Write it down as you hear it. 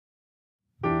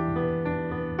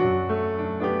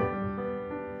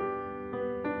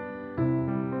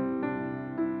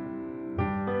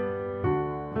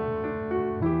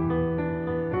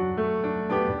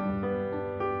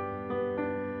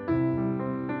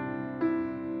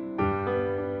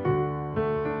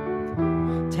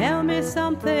Tell me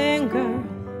something, girl.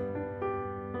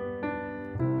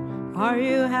 Are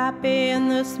you happy in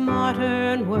this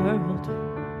modern world?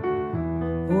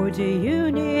 Or do you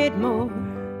need more?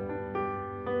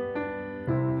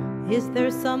 Is there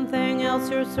something else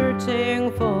you're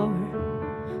searching for?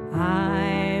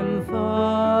 I'm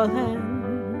falling.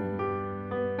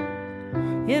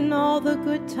 In all the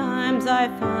good times I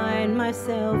find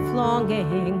myself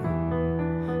longing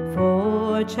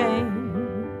for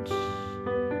change,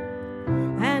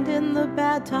 and in the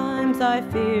bad times I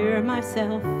fear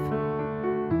myself.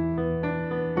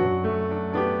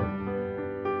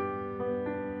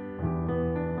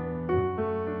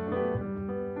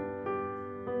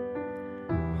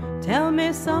 Tell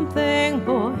me something,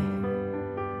 boy.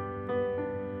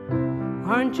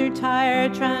 Aren't you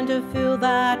tired trying to fill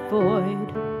that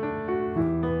void?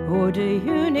 Or do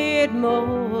you need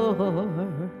more?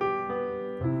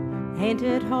 Ain't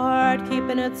it hard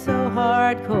keeping it so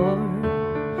hardcore?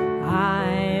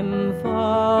 I'm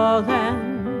falling.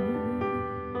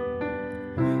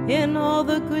 In all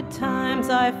the good times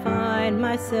I find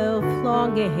myself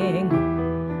longing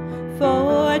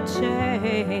for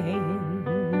change,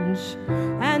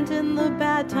 and in the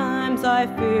bad times I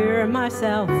fear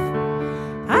myself.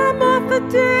 I'm off the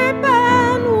deep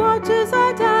end, watch as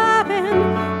I dive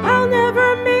in.